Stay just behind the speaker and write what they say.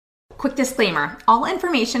Quick disclaimer, all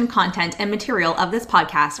information, content, and material of this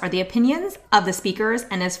podcast are the opinions of the speakers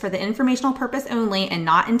and is for the informational purpose only and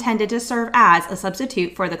not intended to serve as a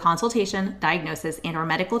substitute for the consultation, diagnosis, and/or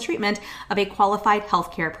medical treatment of a qualified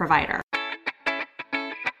healthcare provider.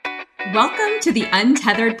 Welcome to the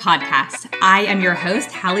Untethered Podcast. I am your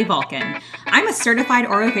host, Hallie Bulkin. I'm a certified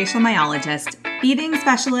orofacial myologist, feeding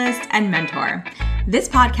specialist, and mentor. This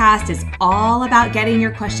podcast is all about getting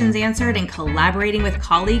your questions answered and collaborating with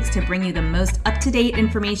colleagues to bring you the most up-to-date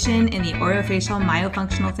information in the orofacial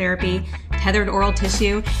myofunctional therapy, tethered oral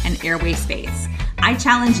tissue, and airway space. I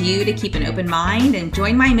challenge you to keep an open mind and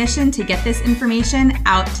join my mission to get this information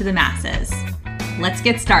out to the masses. Let's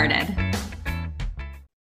get started.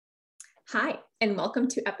 Hi, and welcome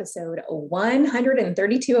to episode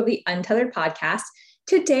 132 of the Untethered Podcast.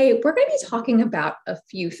 Today, we're going to be talking about a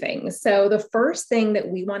few things. So the first thing that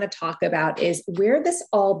we want to talk about is where this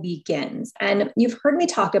all begins. And you've heard me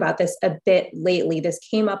talk about this a bit lately. This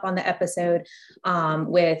came up on the episode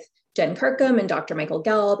with Jen Kirkham and Dr. Michael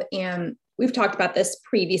Gelb, and we've talked about this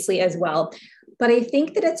previously as well. But I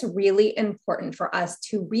think that it's really important for us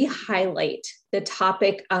to re-highlight the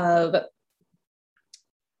topic of,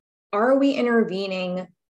 are we intervening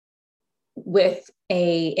with an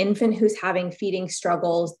infant who's having feeding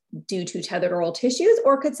struggles due to tethered oral tissues,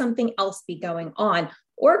 or could something else be going on?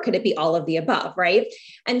 Or could it be all of the above, right?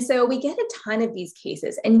 And so we get a ton of these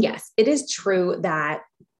cases. And yes, it is true that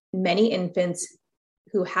many infants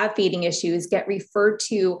who have feeding issues get referred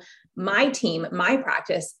to my team, my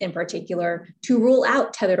practice in particular, to rule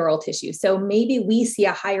out tethered oral tissue. So maybe we see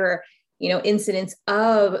a higher, incidence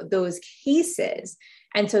of those cases.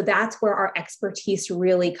 And so that's where our expertise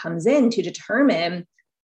really comes in to determine,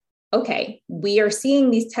 okay, we are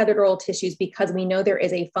seeing these tethered oral tissues because we know there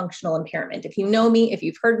is a functional impairment. If you know me, if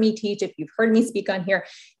you've heard me teach, if you've heard me speak on here,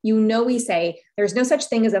 we say there's no such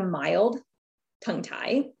thing as a mild tongue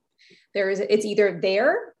tie. It's either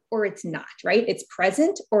there or it's not, right? It's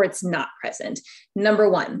present or it's not present.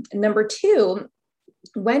 Number one. Number two,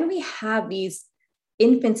 when we have these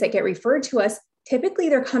infants that get referred to us, typically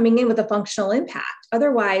they're coming in with a functional impact.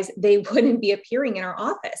 Otherwise, they wouldn't be appearing in our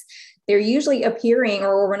office. They're usually appearing,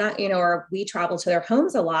 or we're not, or we travel to their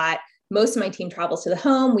homes a lot. Most of my team travels to the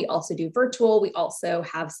home. We also do virtual. We also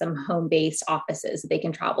have some home-based offices that they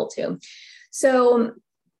can travel to. So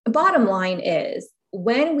bottom line is,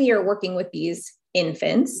 when we are working with these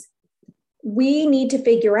infants, we need to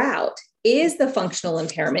figure out, is the functional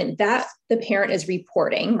impairment that the parent is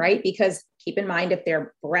reporting, right? Because keep in mind, if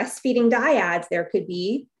they're breastfeeding dyads, there could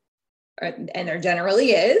be, and there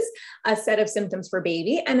generally is, a set of symptoms for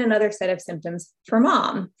baby and another set of symptoms for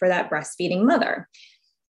mom, for that breastfeeding mother.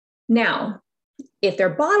 Now, if they're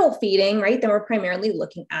bottle feeding, right, then we're primarily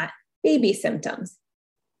looking at baby symptoms.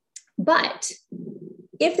 But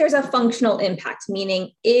if there's a functional impact,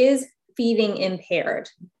 meaning is feeding impaired,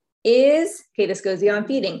 this goes beyond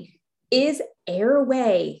feeding, is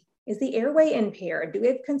the airway impaired? Do we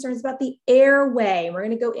have concerns about the airway? We're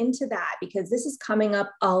going to go into that because this is coming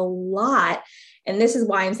up a lot. And this is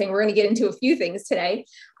why I'm saying we're going to get into a few things today.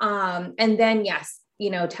 And then, yes,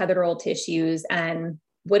 tethered oral tissues and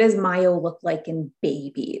what does myo look like in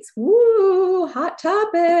babies? Woo, hot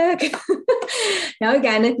topic. Now,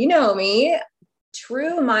 again, if you know me,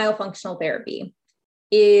 true myofunctional therapy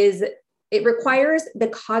it requires the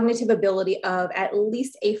cognitive ability of at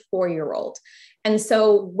least a 4-year-old. And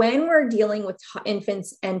so when we're dealing with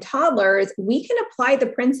infants and toddlers, we can apply the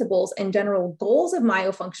principles and general goals of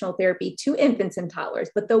myofunctional therapy to infants and toddlers,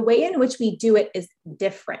 but the way in which we do it is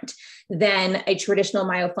different than a traditional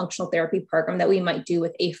myofunctional therapy program that we might do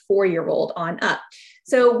with a 4-year-old on up.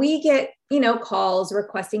 So we get, calls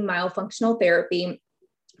requesting myofunctional therapy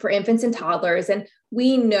for infants and toddlers, and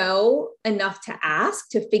we know enough to ask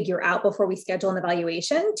to figure out before we schedule an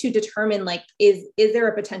evaluation to determine, is there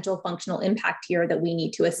a potential functional impact here that we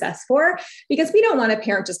need to assess for? Because we don't want a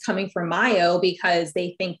parent just coming for myo because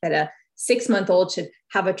they think that a 6-month-old should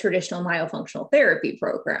have a traditional myofunctional therapy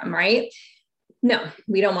program, right? No,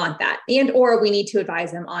 we don't want that. Or we need to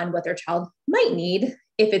advise them on what their child might need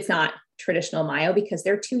if it's not traditional myo because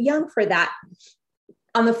they're too young for that.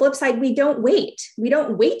 On the flip side, we don't wait. We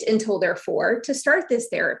don't wait until they're 4 to start this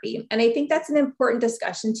therapy. And I think that's an important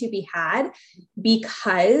discussion to be had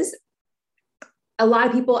because a lot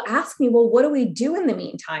of people ask me, well, what do we do in the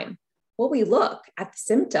meantime? Well, we look at the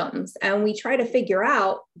symptoms and we try to figure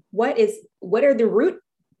out what are the root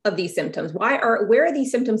of these symptoms? Where are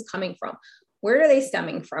these symptoms coming from? Where are they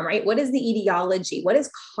stemming from, right? What is the etiology? What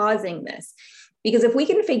is causing this? Because if we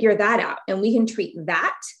can figure that out and we can treat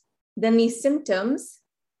that, then these symptoms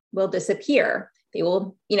will disappear. They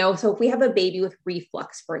will, so if we have a baby with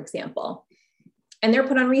reflux, for example, and they're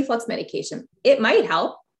put on reflux medication, it might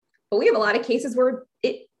help, but we have a lot of cases where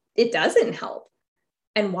it doesn't help.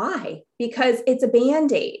 And why? Because it's a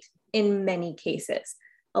Band-Aid in many cases.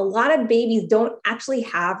 A lot of babies don't actually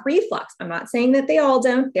have reflux. I'm not saying that they all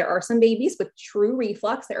don't. There are some babies with true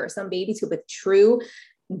reflux. There are some babies who with true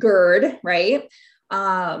GERD, right?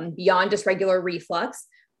 Beyond just regular reflux.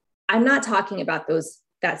 I'm not talking about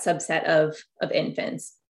that subset of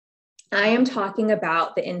infants. I am talking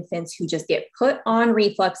about the infants who just get put on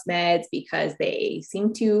reflux meds because they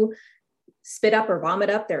seem to spit up or vomit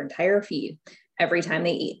up their entire feed every time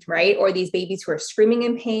they eat, right? Or these babies who are screaming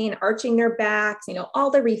in pain, arching their backs, all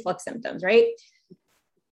the reflux symptoms, right?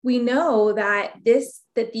 We know that these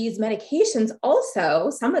medications also,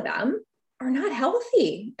 some of them are not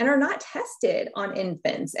healthy and are not tested on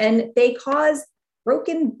infants, and they cause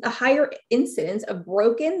a higher incidence of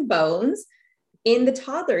broken bones in the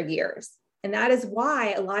toddler years. And that is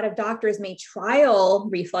why a lot of doctors may trial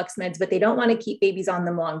reflux meds, but they don't want to keep babies on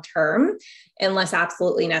them long-term unless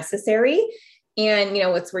absolutely necessary. And,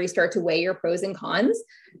 it's where you start to weigh your pros and cons.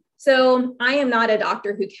 So I am not a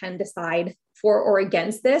doctor who can decide for or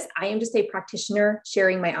against this. I am just a practitioner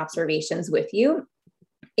sharing my observations with you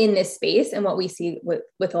in this space and what we see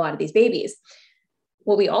with a lot of these babies.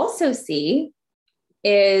 What we also see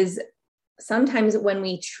is sometimes when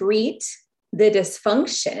we treat the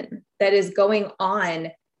dysfunction that is going on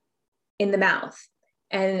in the mouth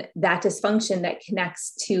and that dysfunction that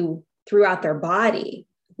connects to throughout their body,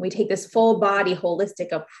 we take this full body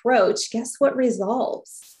holistic approach. Guess what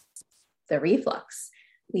resolves? The reflux.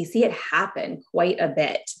 We see it happen quite a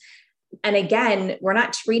bit. And again, we're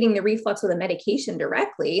not treating the reflux with a medication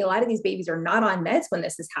directly. A lot of these babies are not on meds when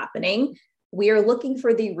this is happening. We are looking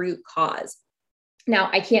for the root cause. Now,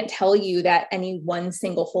 I can't tell you that any one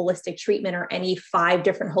single holistic treatment or any 5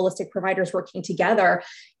 different holistic providers working together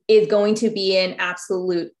is going to be an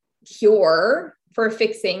absolute cure for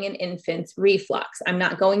fixing an infant's reflux. I'm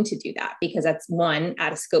not going to do that because that's 1,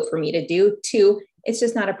 out of scope for me to do. 2, it's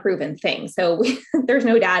just not a proven thing. So there's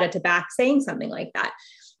no data to back saying something like that.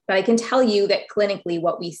 But I can tell you that clinically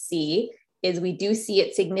what we see is we do see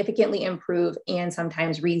it significantly improve and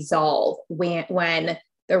sometimes resolve when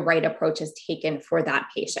the right approach is taken for that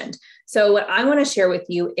patient. So what I want to share with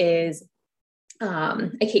you is a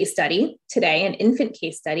case study today, an infant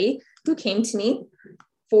case study who came to me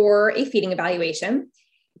for a feeding evaluation.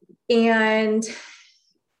 And,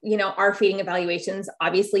 our feeding evaluations,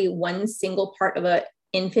 obviously one single part of an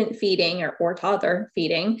infant feeding or toddler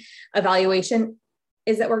feeding evaluation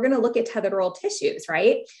is that we're going to look at tethered oral tissues,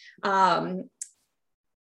 right?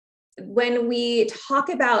 When we talk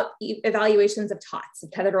about evaluations of TOTS,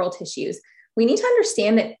 of tethered oral tissues, we need to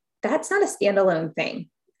understand that that's not a standalone thing.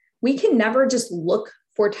 We can never just look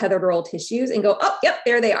for tethered oral tissues and go, oh, yep,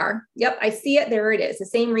 there they are. Yep, I see it. There it is. The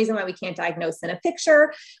same reason why we can't diagnose in a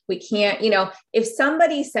picture. We can't, if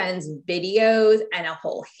somebody sends videos and a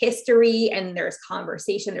whole history and there's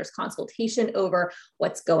conversation, there's consultation over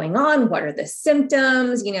what's going on, what are the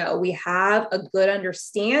symptoms, we have a good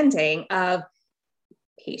understanding of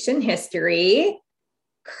patient history,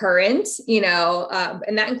 current, and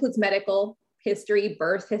that includes medical history,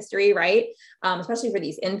 birth history, right? Especially for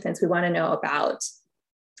these infants, we want to know about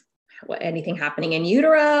anything happening in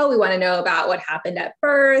utero. We want to know about what happened at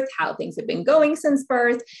birth, how things have been going since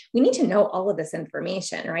birth. We need to know all of this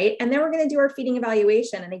information, right? And then we're going to do our feeding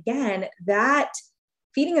evaluation. And again, that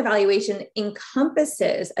feeding evaluation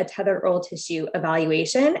encompasses a tethered oral tissue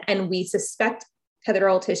evaluation. And we suspect tethered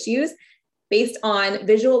oral tissues based on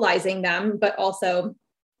visualizing them, but also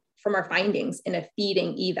from our findings in a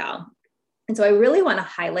feeding eval. And so I really want to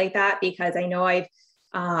highlight that because I know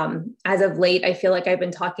as of late, I feel like I've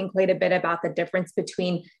been talking quite a bit about the difference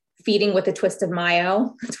between feeding with a twist of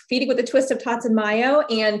myo, feeding with a twist of TOTS and myo,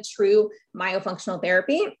 and true myofunctional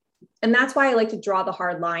therapy. And that's why I like to draw the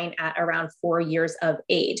hard line at around 4 years of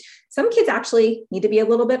age. Some kids actually need to be a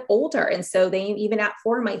little bit older. And so they, even at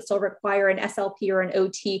 4, might still require an SLP or an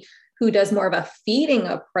OT who does more of a feeding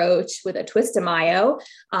approach with a twist of myo,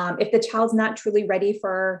 if the child's not truly ready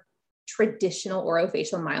for traditional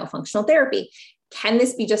orofacial myofunctional therapy. Can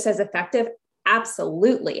this be just as effective?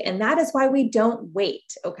 Absolutely. And that is why we don't wait.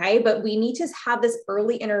 Okay. But we need to have this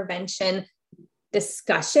early intervention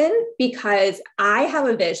discussion because I have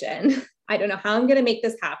a vision. I don't know how I'm going to make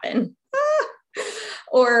this happen.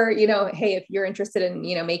 Or, hey, if you're interested in,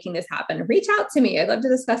 making this happen, reach out to me. I'd love to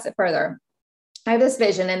discuss it further. I have this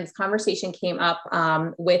vision, and this conversation came up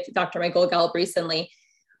with Dr. Michael Gelb recently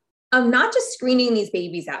of not just screening these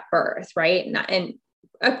babies at birth, right? And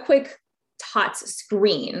a quick TOTS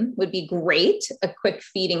screen would be great. A quick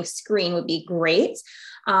feeding screen would be great.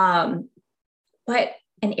 But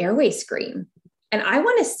an airway screen. And I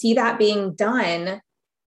want to see that being done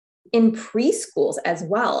in preschools as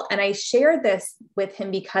well. And I shared this with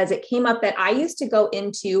him because it came up that I used to go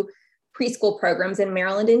into preschool programs in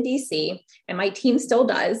Maryland and DC, and my team still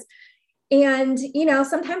does. And,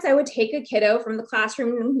 sometimes I would take a kiddo from the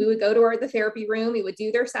classroom. We would go to the therapy room. We would do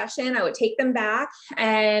their session. I would take them back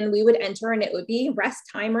and we would enter, and it would be rest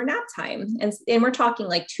time or nap time. And we're talking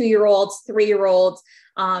like 2-year-olds, 3-year-olds.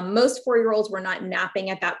 Most 4-year-olds were not napping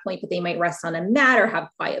at that point, but they might rest on a mat or have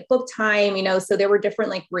quiet book time, so there were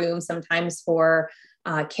different like rooms sometimes for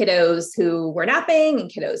kiddos who were napping and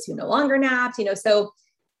kiddos who no longer napped, so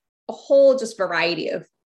a whole just variety of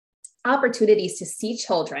opportunities to see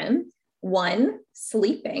children, 1,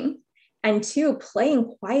 sleeping, and 2, playing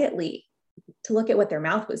quietly to look at what their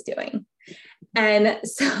mouth was doing. And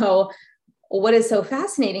so what is so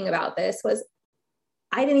fascinating about this was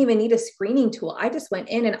I didn't even need a screening tool. I just went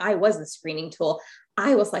in and I was the screening tool.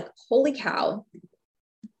 I was like, holy cow,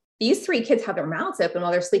 these 3 kids have their mouths open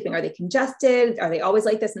while they're sleeping. Are they congested? Are they always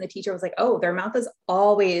like this? And the teacher was like, oh, their mouth is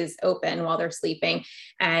always open while they're sleeping.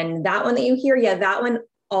 And that one that you hear, that one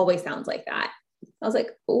always sounds like that. I was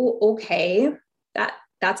like, oh, okay,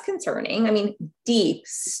 that's concerning. I mean, deep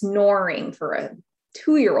snoring for a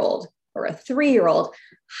 2-year-old or a 3-year-old,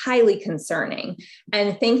 highly concerning.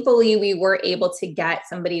 And thankfully, we were able to get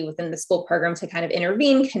somebody within the school program to kind of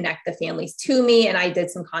intervene, connect the families to me. And I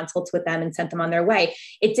did some consults with them and sent them on their way.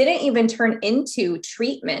 It didn't even turn into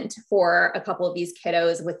treatment for a couple of these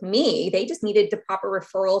kiddos with me. They just needed the proper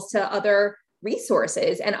referrals to other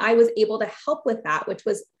resources. And I was able to help with that, which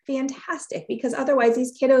was fantastic, because otherwise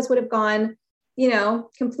these kiddos would have gone,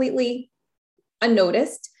 completely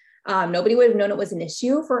unnoticed. Nobody would have known it was an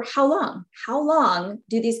issue. For how long? How long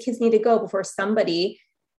do these kids need to go before somebody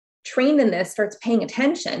trained in this starts paying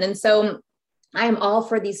attention? And so I am all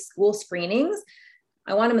for these school screenings.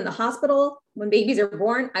 I want them in the hospital when babies are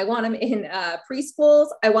born. I want them in preschools.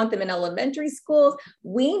 I want them in elementary schools.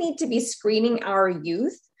 We need to be screening our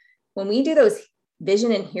youth. When we do those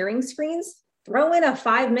vision and hearing screens, throw in a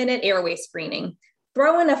 5-minute airway screening,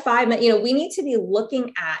 throw in a 5-minute, we need to be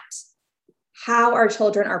looking at how our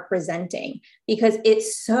children are presenting, because it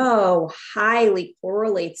so highly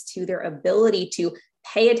correlates to their ability to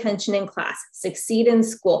pay attention in class, succeed in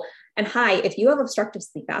school. And if you have obstructive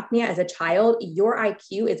sleep apnea as a child, your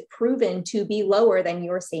IQ is proven to be lower than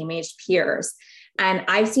your same age peers. And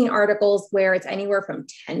I've seen articles where it's anywhere from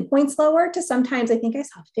 10 points lower to sometimes I think I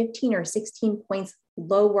saw 15 or 16 points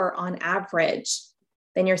lower on average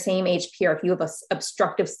than your same age peer if you have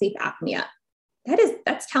obstructive sleep apnea.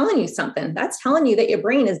 That's telling you something. That's telling you that your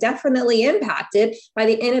brain is definitely impacted by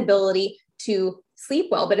the inability to sleep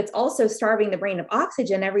well, but it's also starving the brain of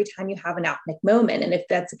oxygen every time you have an apneic moment. And if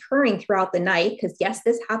that's occurring throughout the night, because yes,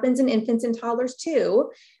 this happens in infants and toddlers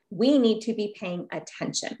too, we need to be paying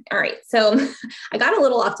attention. All right. So I got a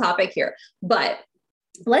little off topic here, but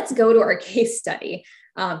let's go to our case study.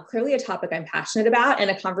 Clearly a topic I'm passionate about and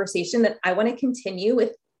a conversation that I want to continue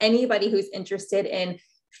with anybody who's interested in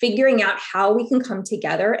figuring out how we can come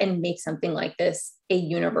together and make something like this a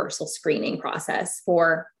universal screening process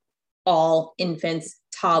for all infants,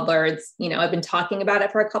 toddlers. I've been talking about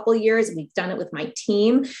it for a couple of years. We've done it with my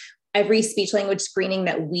team. Every speech language screening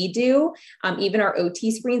that we do, even our OT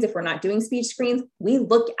screens, if we're not doing speech screens, we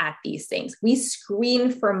look at these things. We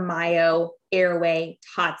screen for myo, airway,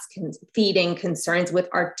 TOTS, feeding concerns with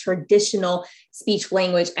our traditional speech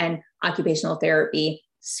language and occupational therapy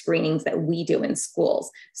screenings that we do in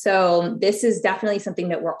schools. So this is definitely something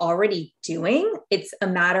that we're already doing. It's a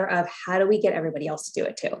matter of how do we get everybody else to do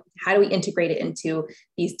it too? How do we integrate it into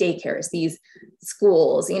these daycares, these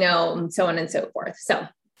schools, and so on and so forth. So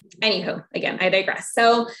anywho, again, I digress.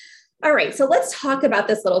 So, all right. So let's talk about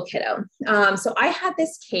this little kiddo. So I had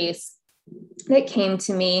this case that came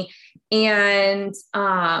to me, and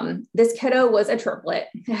this kiddo was a triplet,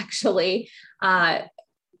 actually.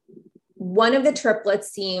 One of the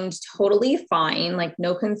triplets seemed totally fine, like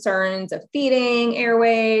no concerns of feeding,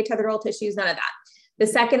 airway, tetheral tissues, none of that. The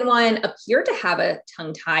second one appeared to have a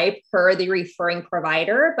tongue tie per the referring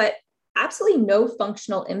provider, but absolutely no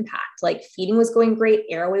functional impact. Like feeding was going great,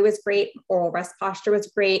 airway was great, oral rest posture was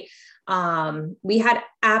great. We had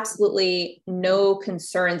absolutely no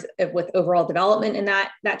concerns with overall development in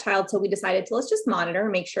that child. So we decided to let's just monitor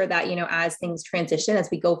and make sure that, as things transition,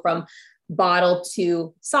 as we go from bottle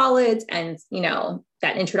to solids and,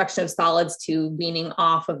 that introduction of solids to weaning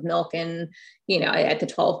off of milk and, at the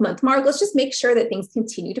 12-month mark. Let's just make sure that things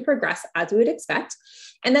continue to progress as we would expect.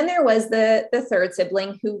 And then there was the third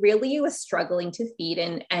sibling who really was struggling to feed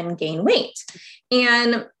and gain weight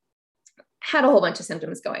and had a whole bunch of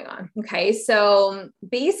symptoms going on. Okay. So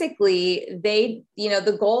basically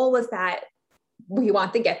the goal was that we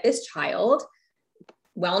want to get this child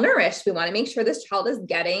well nourished. We want to make sure this child is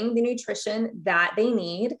getting the nutrition that they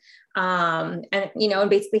need. And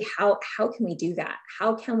basically how can we do that?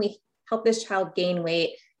 How can we help this child gain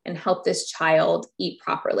weight and help this child eat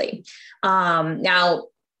properly? Now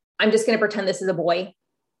I'm just going to pretend this is a boy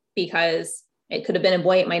because it could have been a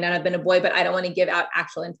boy. It might not have been a boy, but I don't want to give out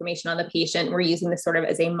actual information on the patient. We're using this sort of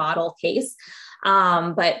as a model case.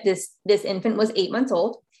 But this infant was 8 months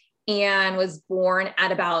old and was born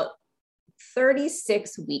at about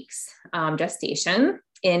 36 weeks gestation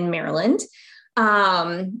in Maryland.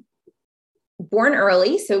 Born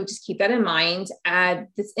early. So just keep that in mind.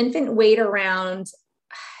 This infant weighed around,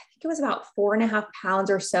 I think it was about 4.5 pounds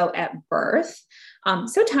or so at birth.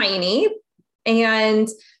 So tiny. And,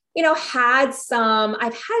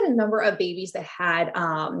 I've had a number of babies that had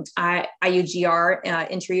IUGR,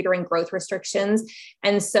 intrauterine growth restrictions.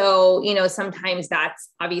 And so, sometimes that's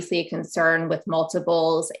obviously a concern with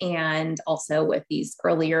multiples and also with these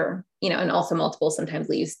earlier, and also multiples sometimes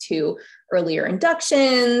leads to earlier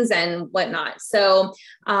inductions and whatnot. So,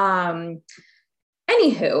 anywho,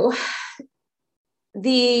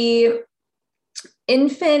 the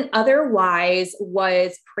infant otherwise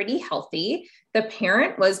was pretty healthy. The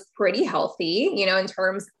parent was pretty healthy, in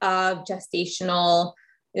terms of gestational.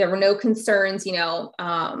 There were no concerns,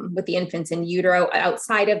 with the infants in utero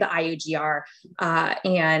outside of the IUGR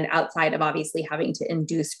and outside of obviously having to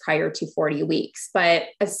induce prior to 40 weeks. But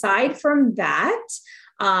aside from that,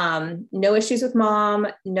 no issues with mom,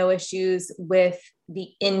 no issues with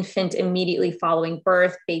the infant immediately following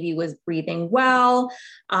birth. Baby was breathing well.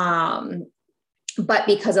 But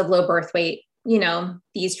because of low birth weight,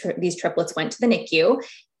 these triplets went to the NICU,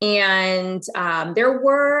 and there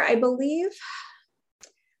were, I believe,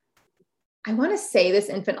 I want to say this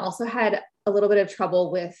infant also had a little bit of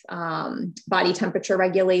trouble with body temperature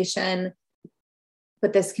regulation,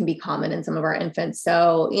 but this can be common in some of our infants.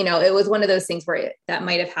 So, it was one of those things where that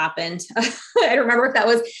might have happened. I don't remember if that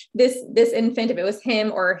was this infant, if it was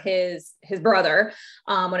him or his brother,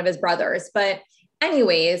 one of his brothers. But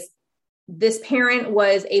anyways, this parent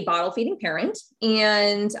was a bottle feeding parent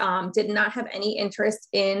and did not have any interest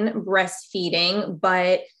in breastfeeding,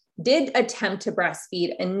 but did attempt to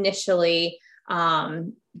breastfeed initially,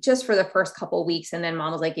 just for the first couple of weeks. And then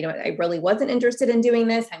mom was like, I really wasn't interested in doing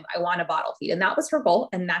this. I want to bottle feed. And that was her goal.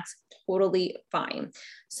 And that's totally fine.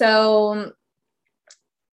 So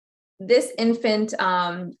this infant,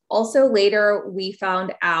 also later we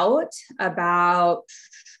found out about,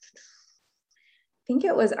 I think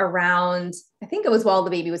it was while the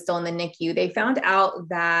baby was still in the NICU, they found out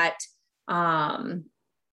that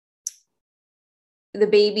the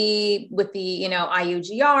baby with the,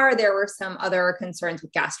 IUGR, there were some other concerns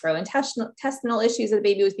with gastrointestinal issues that the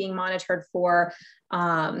baby was being monitored for.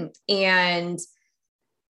 And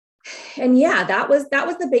yeah, that was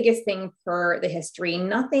the biggest thing for the history.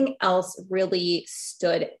 Nothing else really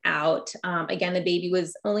stood out. Again, the baby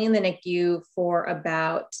was only in the NICU for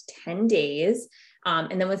about 10 days.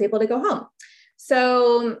 And then was able to go home.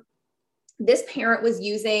 So this parent was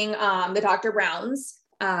using the Dr. Brown's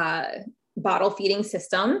bottle feeding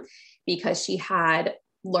system because she had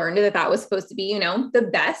learned that was supposed to be, the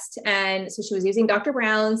best. And so she was using Dr.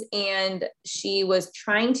 Brown's and she was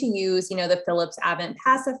trying to use, the Philips Avent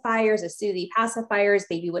pacifiers, the Suzy pacifiers.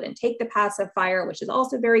 Baby wouldn't take the pacifier, which is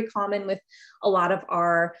also very common with a lot of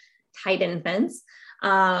our tight infants.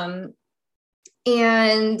 And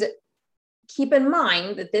keep in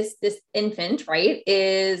mind that this infant, right,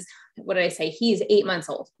 is, what did I say? He's 8 months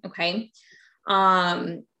old. Okay.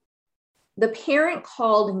 The parent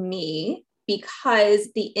called me because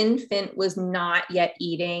the infant was not yet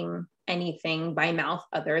eating anything by mouth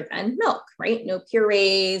other than milk, right? No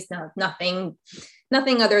purees, nothing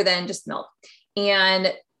other than just milk.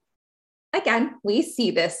 And again, we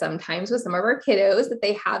see this sometimes with some of our kiddos that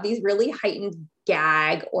they have these really heightened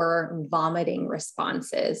gag or vomiting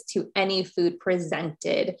responses to any food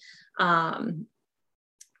presented.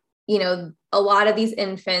 A lot of these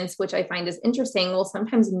infants, which I find is interesting, will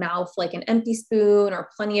sometimes mouth like an empty spoon or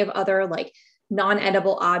plenty of other like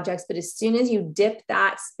non-edible objects. But as soon as you dip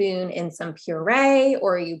that spoon in some puree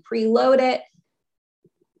or you preload it,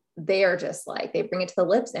 they are just like, they bring it to the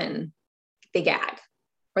lips and they gag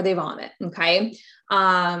or they vomit. Okay.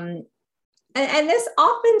 And this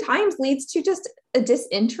oftentimes leads to just a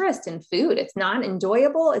disinterest in food. It's not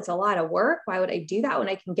enjoyable. It's a lot of work. Why would I do that when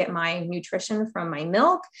I can get my nutrition from my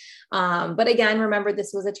milk? But again, remember,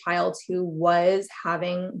 this was a child who was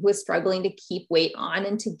struggling to keep weight on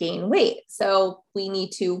and to gain weight. So we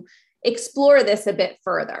need to explore this a bit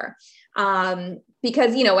further.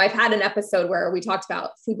 Because, I've had an episode where we talked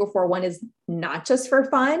about food before one is not just for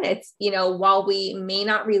fun. It's, while we may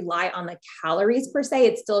not rely on the calories per se,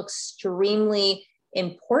 it's still extremely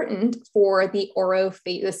important for the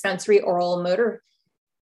sensory oral motor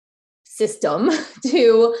system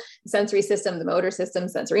the motor system,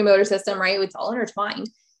 sensory motor system, right? It's all intertwined.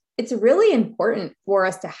 It's really important for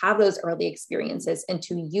us to have those early experiences and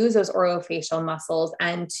to use those orofacial muscles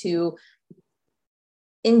and to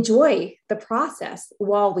enjoy the process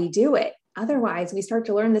while we do it. Otherwise, we start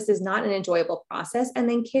to learn this is not an enjoyable process. And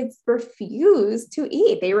then kids refuse to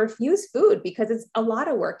eat. They refuse food because it's a lot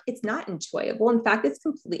of work. It's not enjoyable. In fact, it's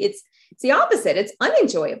the opposite. It's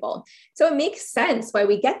unenjoyable. So it makes sense why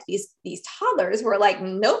we get these toddlers who are like,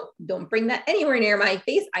 nope, don't bring that anywhere near my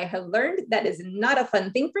face. I have learned that is not a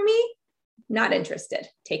fun thing for me. Not interested.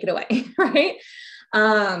 Take it away. Right.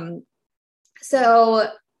 So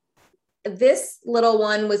this little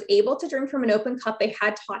one was able to drink from an open cup. They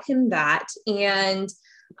had taught him that. And,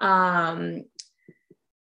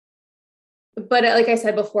 but like I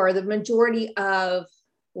said before, the majority of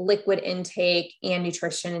liquid intake and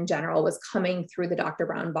nutrition in general was coming through the Dr.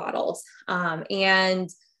 Brown bottles. And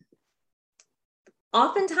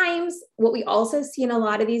oftentimes what we also see in a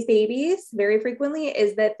lot of these babies very frequently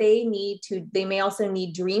is that they may also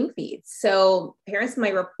need dream feeds. So parents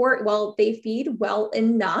might report, well, they feed well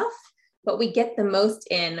enough, but we get the most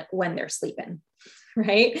in when they're sleeping,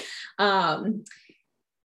 right? And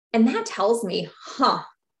that tells me,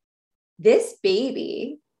 this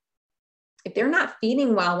baby, if they're not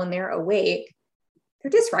feeding well when they're awake,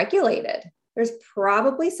 they're dysregulated. There's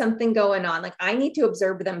probably something going on. Like I need to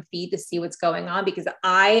observe them feed to see what's going on, because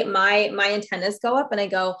my antennas go up and I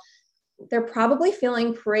go, they're probably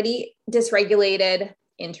feeling pretty dysregulated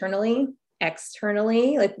internally,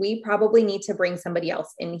 externally. Like we probably need to bring somebody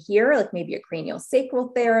else in here, like maybe a cranial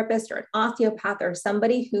sacral therapist or an osteopath or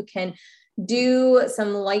somebody who can do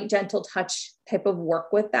some light, gentle touch type of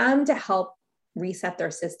work with them to help reset their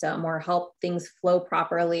system or help things flow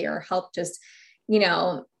properly or help just,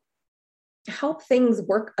 help things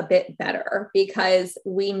work a bit better, because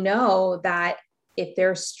we know that if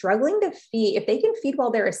they're struggling to feed, if they can feed while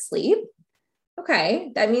they're asleep,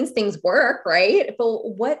 okay, that means things work, right?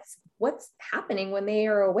 But what's happening when they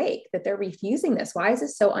are awake that they're refusing this? Why is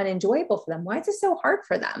this so unenjoyable for them? Why is this so hard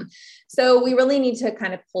for them? So we really need to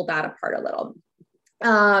kind of pull that apart a little.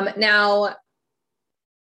 Now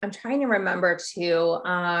I'm trying to remember too,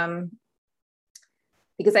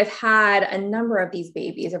 because I've had a number of these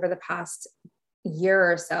babies over the past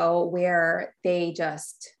year or so where they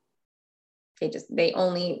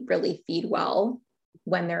only really feed well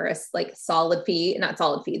when they're like solid feed, not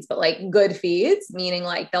solid feeds, but like good feeds, meaning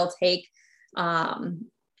like they'll take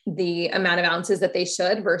the amount of ounces that they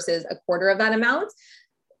should versus a quarter of that amount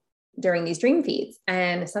during these dream feeds.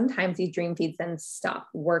 And sometimes these dream feeds then stop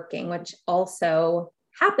working, which also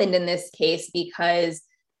happened in this case because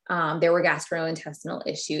there were gastrointestinal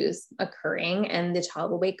issues occurring, and the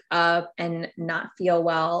child will wake up and not feel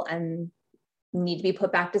well and need to be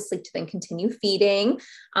put back to sleep to then continue feeding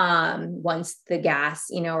once the gas,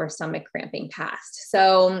 or stomach cramping passed.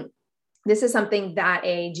 So this is something that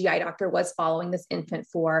a GI doctor was following this infant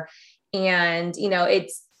for. And,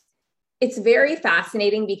 it's very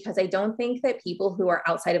fascinating because I don't think that people who are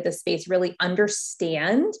outside of this space really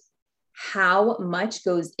understand how much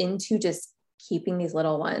goes into just keeping these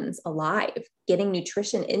little ones alive, getting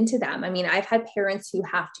nutrition into them. I mean, I've had parents who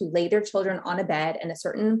have to lay their children on a bed in a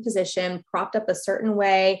certain position, propped up a certain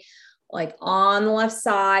way, like on the left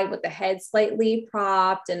side with the head slightly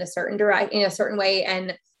propped in a certain in a certain way,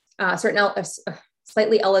 and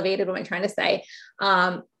slightly elevated. What am I trying to say?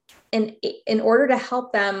 And in order to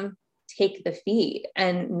help them take the feed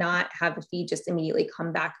and not have the feed just immediately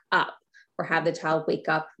come back up, or have the child wake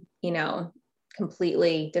up,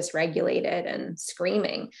 completely dysregulated and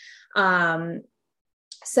screaming.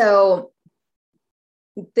 So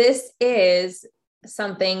this is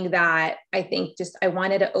something that I think I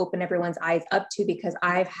wanted to open everyone's eyes up to, because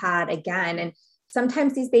I've had, again, and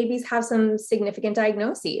sometimes these babies have some significant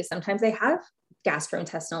diagnoses. Sometimes they have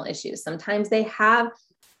gastrointestinal issues. Sometimes they have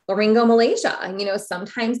laryngomalacia.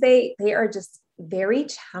 Sometimes they are just very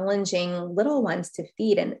challenging little ones to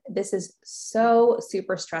feed. And this is so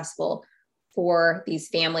super stressful for these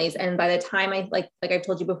families. And by the time like I've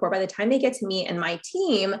told you before, by the time they get to me and my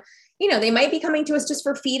team, they might be coming to us just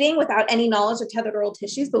for feeding without any knowledge of tethered oral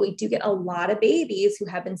tissues, but we do get a lot of babies who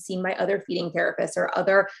have been seen by other feeding therapists or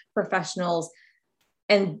other professionals,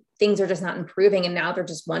 and things are just not improving. And now they're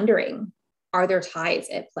just wondering, are there ties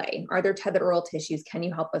at play? Are there tethered oral tissues? Can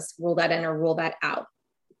you help us rule that in or rule that out?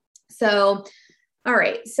 So, all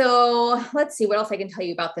right. So let's see what else I can tell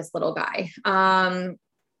you about this little guy.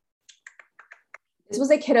 This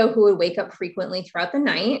was a kiddo who would wake up frequently throughout the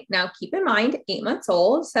night. Now, keep in mind, 8 months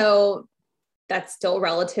old. So that's still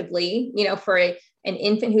relatively, for an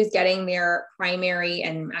infant who's getting their primary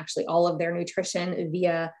and actually all of their nutrition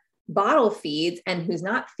via bottle feeds and who's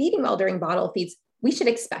not feeding well during bottle feeds, we should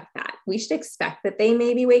expect that. We should expect that they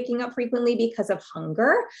may be waking up frequently because of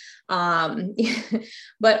hunger.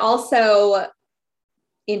 But also,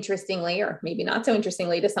 interestingly, or maybe not so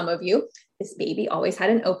interestingly to some of you, this baby always had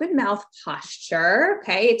an open mouth posture,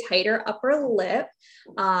 okay, a tighter upper lip.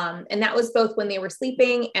 And that was both when they were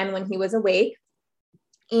sleeping and when he was awake.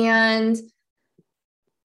 And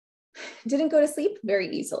didn't go to sleep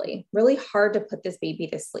very easily. Really hard to put this baby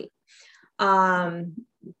to sleep.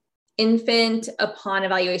 Infant, upon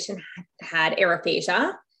evaluation, had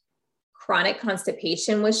aerophagia. Chronic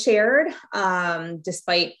constipation was shared,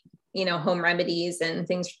 despite home remedies and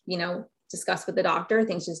things, discussed with the doctor,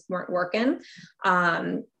 things just weren't working.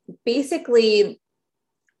 Basically,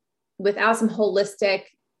 without some holistic,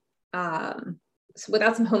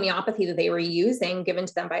 without some homeopathy that they were using, given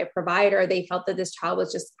to them by a provider, they felt that this child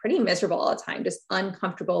was just pretty miserable all the time, just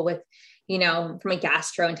uncomfortable with, from a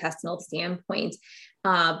gastrointestinal standpoint,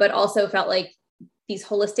 but also felt like these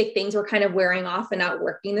holistic things were kind of wearing off and not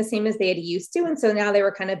working the same as they had used to. And so now they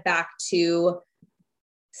were kind of back to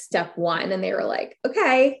step one, and they were like,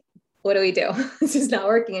 okay, what do we do? This is not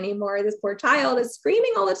working anymore. This poor child is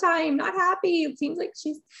screaming all the time, not happy. It seems like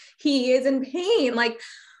he is in pain. Like,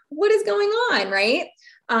 what is going on? Right.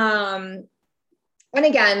 And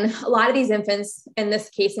again, a lot of these infants, in this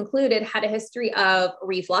case included, had a history of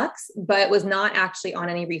reflux, but was not actually on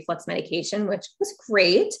any reflux medication, which was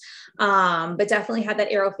great. But definitely had that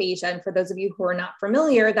aerophagia. And for those of you who are not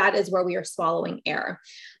familiar, that is where we are swallowing air.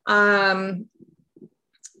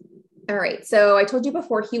 All right. So I told you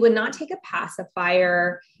before, he would not take a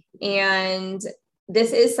pacifier. And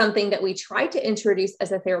this is something that we tried to introduce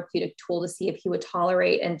as a therapeutic tool to see if he would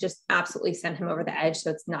tolerate, and just absolutely send him over the edge. So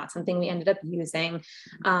it's not something we ended up using.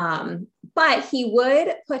 But he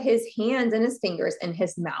would put his hands and his fingers in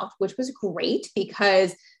his mouth, which was great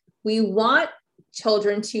because we want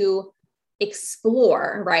children to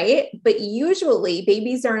explore, right? But usually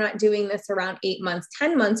babies are not doing this around 8 months,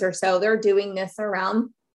 10 months or so. They're doing this around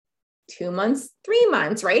 2 months, 3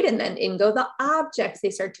 months, right? And then in go the objects. They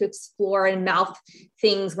start to explore and mouth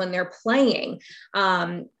things when they're playing.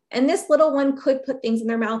 And this little one could put things in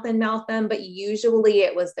their mouth and mouth them, but usually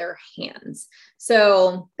it was their hands.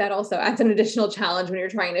 So that also adds an additional challenge when you're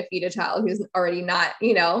trying to feed a child who's already not,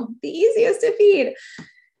 the easiest to feed.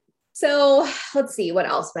 So let's see what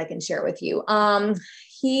else I can share with you.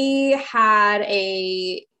 He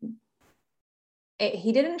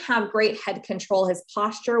didn't have great head control. His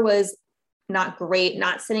posture was not great,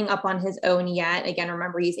 not sitting up on his own yet. Again,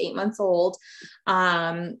 remember, he's 8 months old.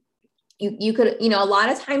 You could, a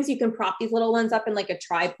lot of times you can prop these little ones up in like a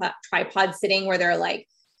tripod sitting where their like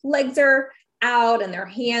legs are out and their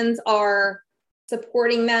hands are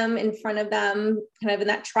supporting them in front of them, kind of in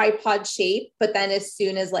that tripod shape. But then as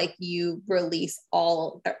soon as like you release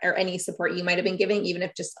all or any support you might've been giving, even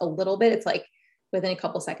if just a little bit, it's like, within a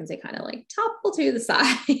couple seconds, they kind of like topple to the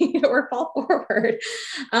side or fall forward.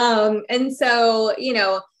 And so,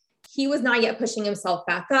 he was not yet pushing himself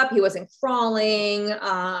back up. He wasn't crawling.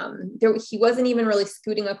 He wasn't even really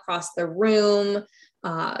scooting across the room.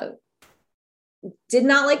 Did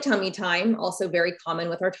not like tummy time, also very common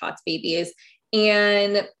with our TOTS babies,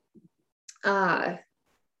 and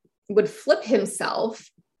would flip himself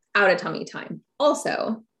out of tummy time.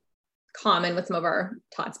 Also common with some of our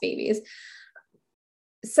TOTS babies.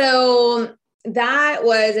 So that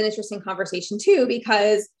was an interesting conversation too,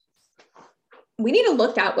 because we need to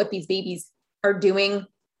look at what these babies are doing,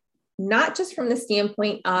 not just from the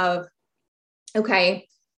standpoint of, okay,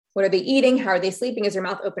 what are they eating? How are they sleeping? Is their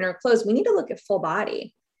mouth open or closed? We need to look at full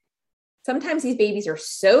body. Sometimes these babies are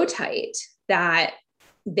so tight that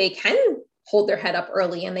they can hold their head up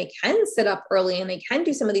early and they can sit up early and they can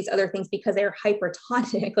do some of these other things because they're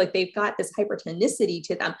hypertonic, like they've got this hypertonicity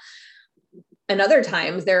to them. And other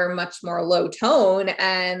times they're much more low tone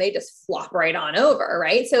and they just flop right on over,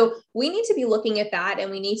 right? So we need to be looking at that, and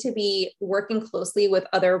we need to be working closely with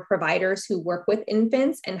other providers who work with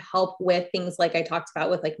infants and help with things like I talked about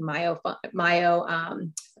with like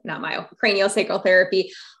craniosacral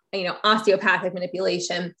therapy, osteopathic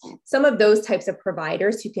manipulation, some of those types of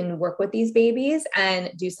providers who can work with these babies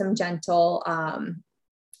and do some gentle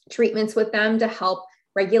treatments with them to help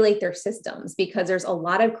regulate their systems, because there's a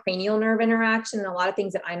lot of cranial nerve interaction and a lot of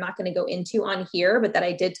things that I'm not going to go into on here, but that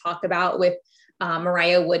I did talk about with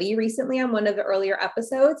Mariah Woody recently on one of the earlier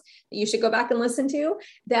episodes that you should go back and listen to,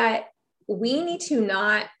 that we need to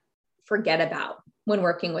not forget about when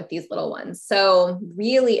working with these little ones. So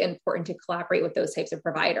really important to collaborate with those types of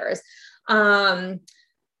providers. Now,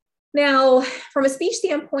 from a speech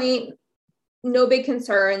standpoint, no big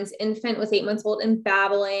concerns. Infant was 8 months old and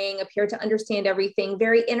babbling, appeared to understand everything,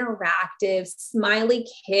 very interactive, smiley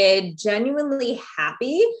kid, genuinely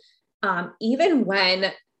happy, even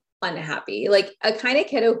when unhappy, like a kind of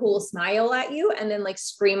kiddo who will smile at you and then like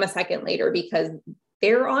scream a second later because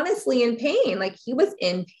they're honestly in pain. Like he was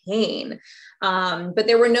in pain. But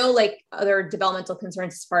there were no like other developmental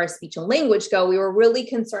concerns as far as speech and language go. We were really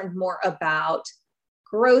concerned more about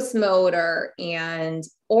gross motor and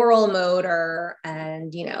oral motor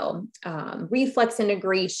and, reflex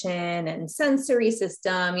integration and sensory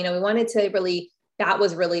system. We wanted to that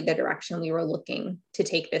was really the direction we were looking to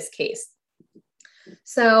take this case.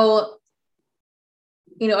 So,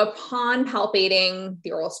 upon palpating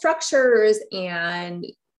the oral structures and,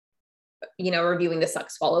 reviewing the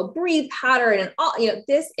suck, swallow, breathe pattern and all,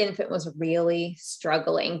 this infant was really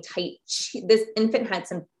struggling. This infant had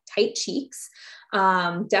some tight cheeks,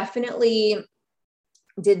 definitely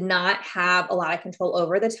did not have a lot of control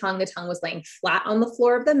over the tongue. The tongue was laying flat on the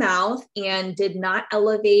floor of the mouth and did not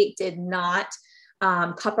elevate, did not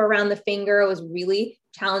cup around the finger. It was really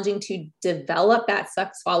challenging to develop that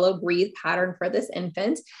suck, swallow, breathe pattern for this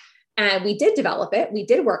infant. And we did develop it. We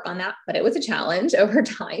did work on that, but it was a challenge over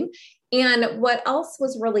time. And what else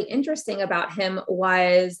was really interesting about him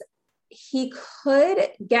was he could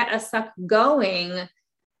get a suck going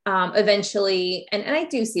eventually. And I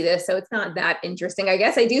do see this, so it's not that interesting. I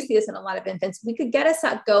guess I do see this in a lot of infants. We could get a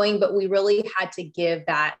suck going, but we really had to give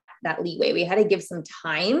that leeway. We had to give some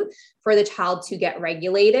time for the child to get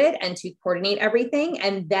regulated and to coordinate everything.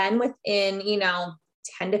 And then within,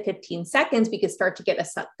 10 to 15 seconds, we could start to get a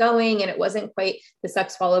suck going. And it wasn't quite the suck,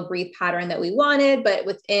 swallow, breathe pattern that we wanted, but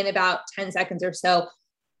within about 10 seconds or so,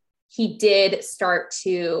 he did start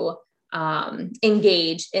to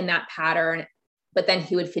engage in that pattern, but then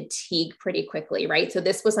he would fatigue pretty quickly, right? So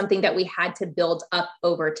this was something that we had to build up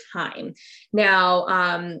over time.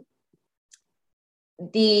 Now,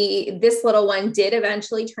 this little one did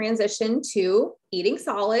eventually transition to eating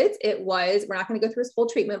solids. We're not going to go through his whole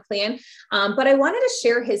treatment plan, but I wanted to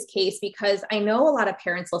share his case because I know a lot of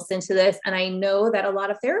parents listen to this, and I know that a lot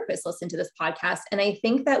of therapists listen to this podcast. And I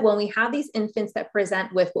think that when we have these infants that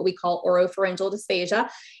present with what we call oropharyngeal dysphagia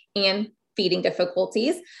and feeding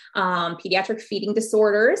difficulties, pediatric feeding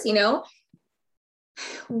disorders,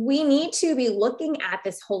 we need to be looking at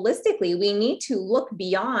this holistically. We need to look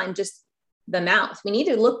beyond just the mouth. We need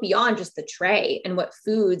to look beyond just the tray and what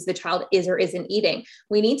foods the child is or isn't eating.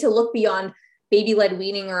 We need to look beyond baby-led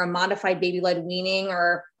weaning or a modified baby-led weaning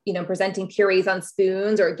or, presenting purees on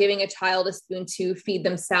spoons or giving a child a spoon to feed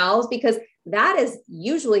themselves, because that is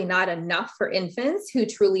usually not enough for infants who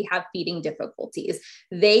truly have feeding difficulties.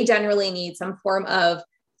 They generally need some form of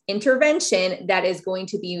intervention that is going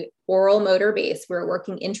to be oral motor based. We're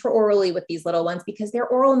working intraorally with these little ones because their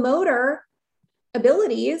oral motor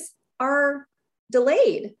abilities are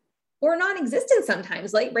delayed or non-existent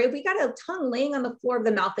sometimes. Like, right, we got a tongue laying on the floor of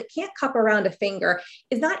the mouth that can't cup around a finger,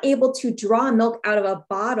 is not able to draw milk out of a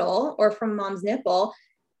bottle or from mom's nipple.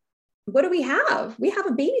 What do we have? We have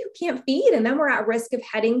a baby who can't feed, and then we're at risk of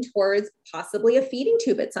heading towards possibly a feeding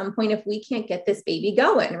tube at some point if we can't get this baby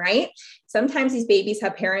going, right? Sometimes these babies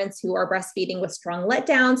have parents who are breastfeeding with strong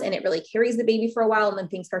letdowns, and it really carries the baby for a while, and then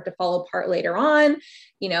things start to fall apart later on.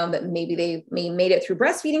 That maybe they made it through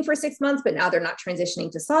breastfeeding for 6 months, but now they're not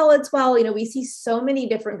transitioning to solids well. We see so many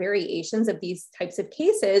different variations of these types of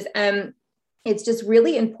cases, and it's just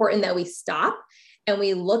really important that we stop and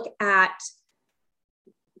we look at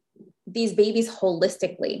these babies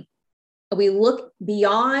holistically. We look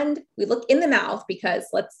beyond, we look in the mouth, because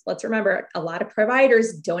let's remember, a lot of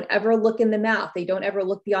providers don't ever look in the mouth. They don't ever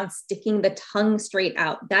look beyond sticking the tongue straight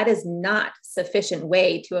out. That is not sufficient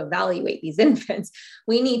way to evaluate these infants.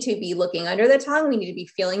 We need to be looking under the tongue. We need to be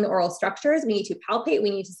feeling the oral structures. We need to palpate. We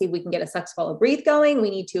need to see if we can get a suck, swallow, breathe going. We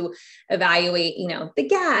need to evaluate, the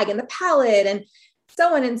gag and the palate and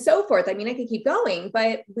so on and so forth. I could keep going,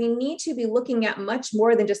 but we need to be looking at much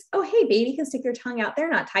more than just, oh, hey, baby, you can stick your tongue out. They're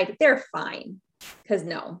not tight. They're fine. Because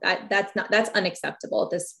no, that's unacceptable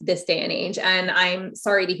at this day and age. And I'm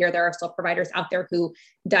sorry to hear there are still providers out there who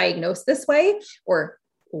diagnose this way or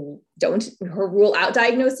don't rule out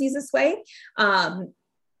diagnoses this way.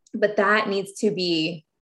 But that needs to be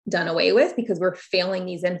done away with because we're failing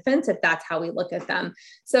these infants if that's how we look at them.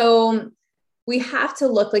 So we have to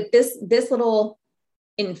look like this little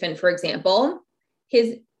infant, for example,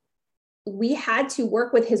 we had to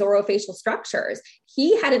work with his orofacial structures.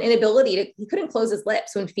 He had an inability he couldn't close his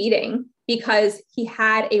lips when feeding because he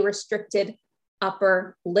had a restricted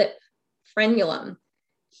upper lip frenulum.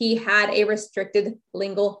 He had a restricted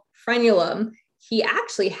lingual frenulum. He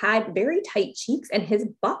actually had very tight cheeks and his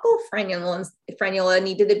buccal frenula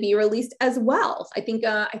needed to be released as well. I think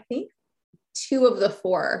 2 of the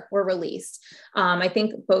 4 were released. I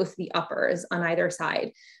think both the uppers on either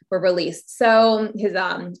side were released. So his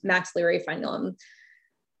maxillary frenulum.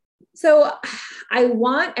 So I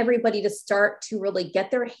want everybody to start to really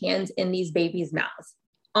get their hands in these babies' mouths,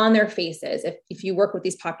 on their faces, if you work with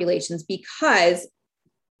these populations, because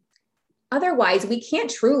otherwise we can't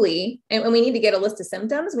truly, and we need to get a list of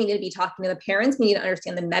symptoms. We need to be talking to the parents. We need to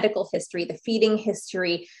understand the medical history, the feeding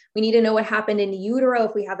history. We need to know what happened in utero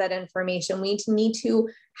if we have that information. We need to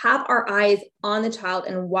have our eyes on the child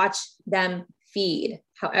and watch them feed.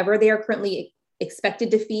 However they are currently expected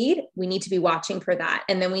to feed, we need to be watching for that.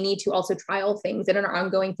 And then we need to also trial things in our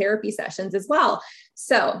ongoing therapy sessions as well.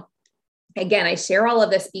 So again, I share all of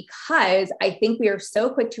this because I think we are so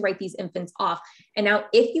quick to write these infants off. And now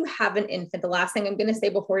if you have an infant, the last thing I'm going to say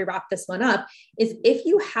before we wrap this one up is if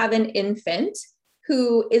you have an infant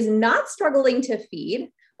who is not struggling to feed,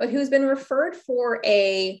 but who's been referred for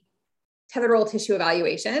a tethered oral tissue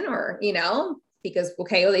evaluation or, because,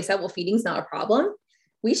 they said, well, feeding's not a problem.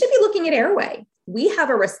 We should be looking at airway. We have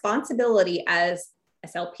a responsibility as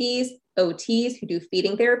SLPs, OTs who do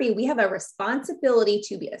feeding therapy. We have a responsibility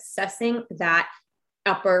to be assessing that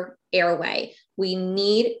upper airway. We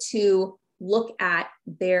need to look at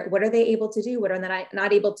what are they able to do? What are they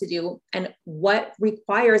not able to do? And what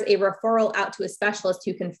requires a referral out to a specialist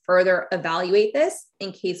who can further evaluate this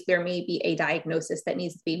in case there may be a diagnosis that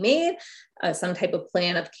needs to be made, some type of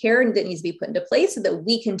plan of care that needs to be put into place so that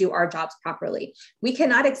we can do our jobs properly. We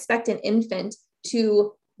cannot expect an infant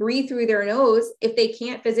to breathe through their nose if they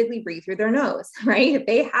can't physically breathe through their nose, right? If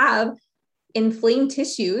they have inflamed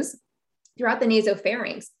tissues throughout the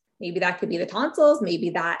nasopharynx, maybe that could be the tonsils,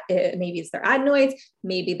 maybe it's their adenoids,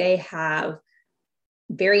 maybe they have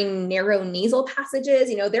very narrow nasal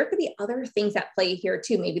passages. There could be other things at play here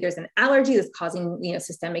too. Maybe there's an allergy that's causing,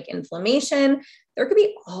 systemic inflammation. There could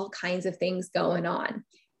be all kinds of things going on.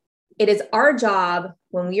 It is our job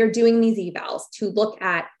when we are doing these evals to look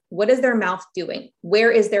at what is their mouth doing?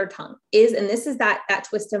 Where is their tongue? And this is that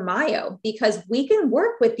twist of Mayo, because we can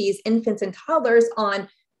work with these infants and toddlers on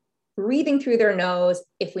breathing through their nose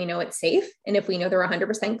if we know it's safe and if we know they're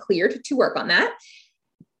 100% cleared to work on that,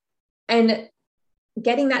 and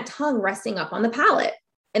getting that tongue resting up on the palate.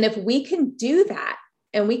 And if we can do that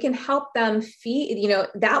and we can help them feed,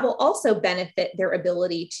 that will also benefit their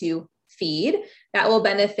ability to feed. That will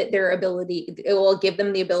benefit their ability. It will give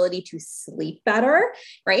them the ability to sleep better,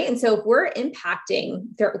 right? And so if we're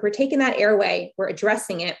we're taking that airway, we're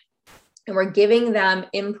addressing it, and we're giving them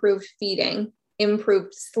improved feeding,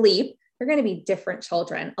 improved sleep, they're going to be different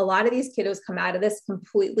children. A lot of these kiddos come out of this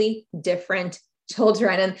completely different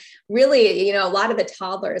children. And really, a lot of the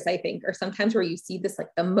toddlers, I think, are sometimes where you see this like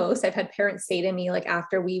the most. I've had parents say to me, like,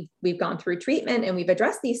 after we've gone through treatment and we've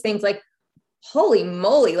addressed these things, like, holy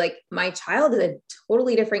moly, like my child is a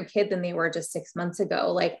totally different kid than they were just 6 months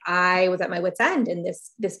ago. Like I was at my wit's end, and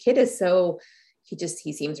this kid is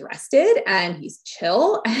he seems rested and he's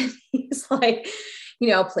chill and he's like,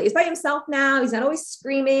 plays by himself now. He's not always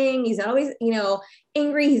screaming. He's not always,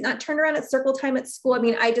 angry. He's not turned around at circle time at school. I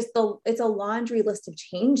mean, it's a laundry list of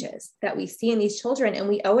changes that we see in these children, and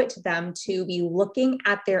we owe it to them to be looking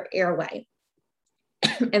at their airway.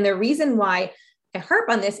 And the reason why I harp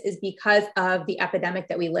on this is because of the epidemic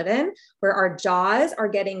that we live in, where our jaws are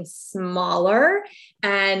getting smaller.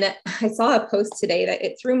 And I saw a post today that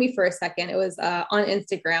it threw me for a second. It was on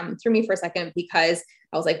Instagram, threw me for a second because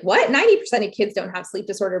I was like, what? 90% of kids don't have sleep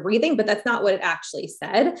disorder breathing, but that's not what it actually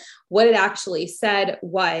said. What it actually said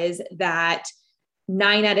was that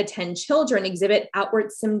 9 out of 10 children exhibit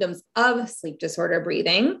outward symptoms of sleep disorder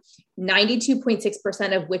breathing,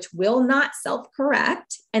 92.6% of which will not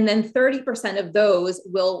self-correct. And then 30% of those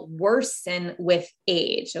will worsen with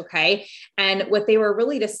age. Okay. And what they were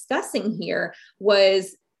really discussing here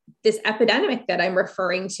was this epidemic that I'm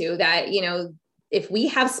referring to, that, if we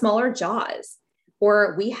have smaller jaws,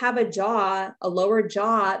 or we have a lower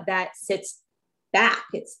jaw that sits back,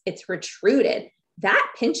 it's protruded,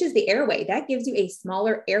 that pinches the airway. That gives you a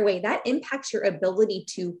smaller airway. That impacts your ability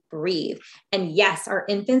to breathe. And yes, our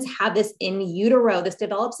infants have this in utero. This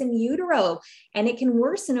develops in utero, and it can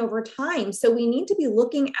worsen over time. So we need to be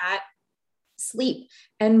looking at sleep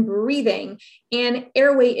and breathing and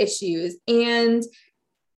airway issues and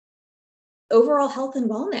overall health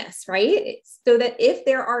and wellness, right? So that if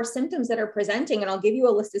there are symptoms that are presenting, and I'll give you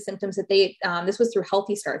a list of symptoms that this was through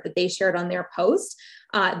Healthy Start that they shared on their post.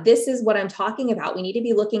 This is what I'm talking about. We need to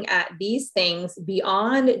be looking at these things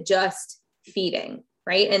beyond just feeding,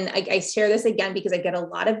 right? And I share this again because I get a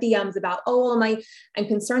lot of DMs about, I'm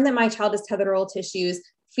concerned that my child has tethered oral tissues.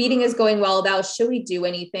 Feeding is going well, though. Should we do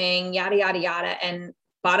anything? Yada, yada, yada. And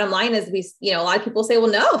bottom line is a lot of people say,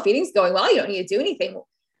 well, no, feeding's going well. You don't need to do anything.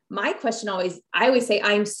 My question I always say,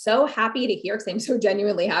 I'm so happy to hear, because I'm so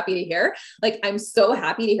genuinely happy to hear, I'm so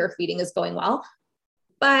happy to hear feeding is going well.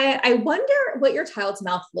 But I wonder what your child's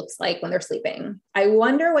mouth looks like when they're sleeping. I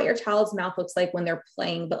wonder what your child's mouth looks like when they're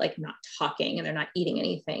playing, but not talking and they're not eating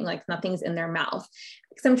anything, nothing's in their mouth.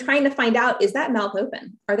 Because I'm trying to find out, is that mouth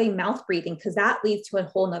open? Are they mouth breathing? Because that leads to a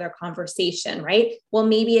whole nother conversation, right? Well,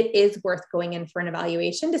 maybe it is worth going in for an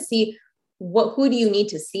evaluation to see who do you need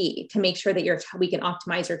to see to make sure that we can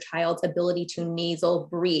optimize your child's ability to nasal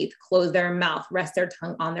breathe, close their mouth, rest their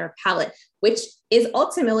tongue on their palate, which is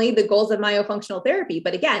ultimately the goals of myofunctional therapy.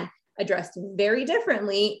 But again, addressed very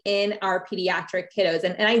differently in our pediatric kiddos.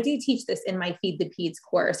 And I do teach this in my Feed the Peds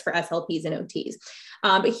course for SLPs and OTs.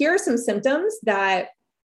 But here are some symptoms that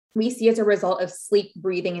we see as a result of sleep,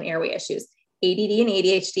 breathing, and airway issues: ADD and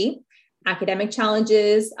ADHD, academic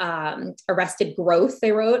challenges, arrested growth,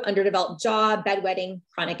 they wrote, underdeveloped jaw, bedwetting,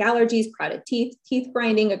 chronic allergies, crowded teeth, teeth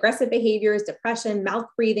grinding, aggressive behaviors, depression, mouth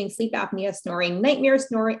breathing, sleep apnea, snoring, nightmares,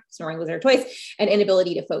 snoring was their choice, and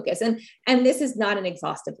inability to focus. And this is not an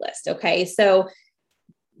exhaustive list, okay? So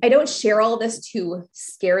I don't share all this to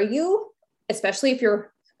scare you, especially if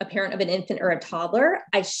you're a parent of an infant or a toddler.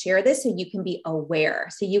 I share this so you can be aware,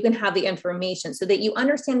 so you can have the information, so that you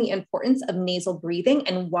understand the importance of nasal breathing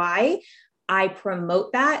and why I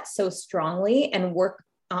promote that so strongly and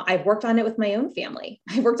I've worked on it with my own family.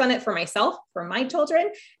 I've worked on it for myself, for my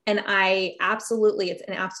children, and it's an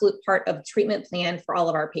absolute part of the treatment plan for all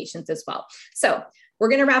of our patients as well. So we're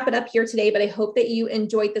going to wrap it up here today, but I hope that you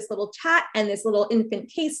enjoyed this little chat and this little infant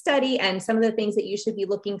case study and some of the things that you should be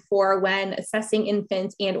looking for when assessing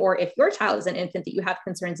infants, and or if your child is an infant that you have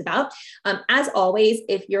concerns about. As always,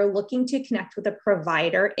 if you're looking to connect with a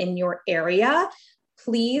provider in your area,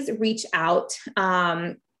 please reach out.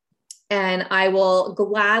 And I will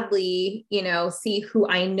gladly, see who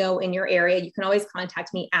I know in your area. You can always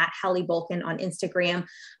contact me at Hallie Bulkin on Instagram.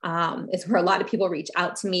 It's where a lot of people reach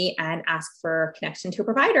out to me and ask for connection to a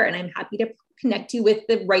provider. And I'm happy to connect you with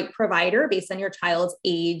the right provider based on your child's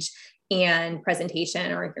age and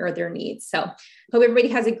presentation or their needs. So hope everybody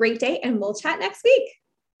has a great day, and we'll chat next week.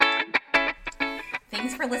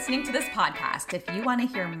 Thanks for listening to this podcast. If you want to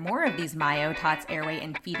hear more of these Myo, Tots, airway,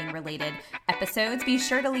 and feeding related episodes, be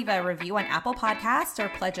sure to leave a review on Apple Podcasts or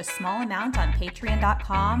pledge a small amount on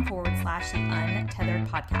patreon.com/the Untethered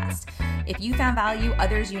Podcast. If you found value,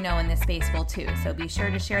 others in this space will too. So be sure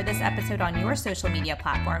to share this episode on your social media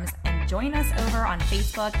platforms and join us over on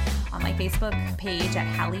Facebook, on my Facebook page at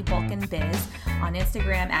Hallie Bulkin Biz, on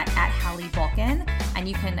Instagram at Hallie Bulkin, and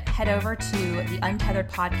you can head over to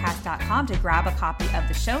theuntetheredpodcast.com to grab a copy of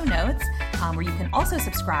the show notes, where you can also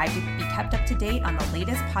subscribe to be kept up to date on the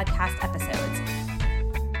latest podcast episodes.